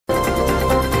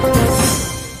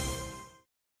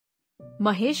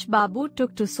Mahesh Babu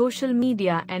took to social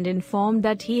media and informed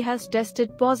that he has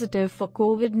tested positive for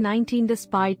COVID-19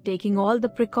 despite taking all the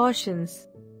precautions.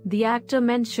 The actor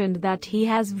mentioned that he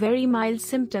has very mild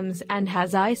symptoms and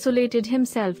has isolated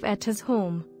himself at his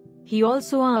home. He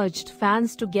also urged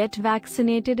fans to get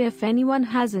vaccinated if anyone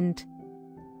hasn't.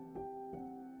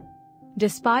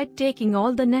 Despite taking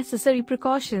all the necessary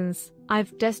precautions,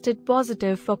 I've tested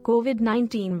positive for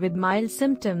COVID-19 with mild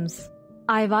symptoms.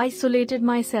 I've isolated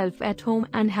myself at home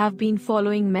and have been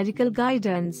following medical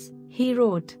guidance, he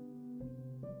wrote.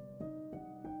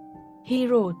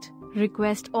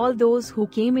 Request all those who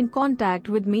came in contact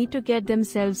with me to get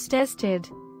themselves tested.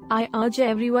 I urge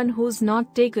everyone who's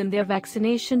not taken their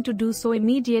vaccination to do so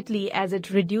immediately as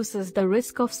it reduces the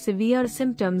risk of severe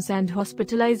symptoms and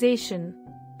hospitalization.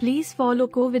 Please follow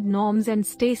COVID norms and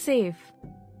stay safe.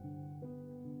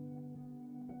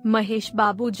 Mahesh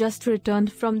Babu just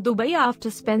returned from Dubai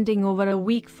after spending over a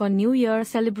week for New Year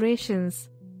celebrations.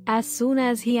 As soon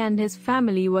as he and his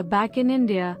family were back in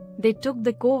India, they took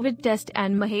the COVID test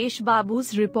and Mahesh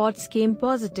Babu's reports came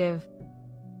positive.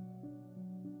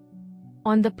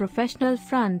 On the professional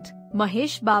front,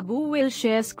 Mahesh Babu will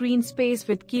share screen space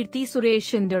with Kirti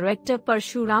Suresh and director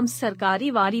Parshuram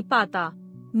Sarkari Vari Pata.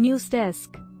 News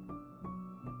Desk.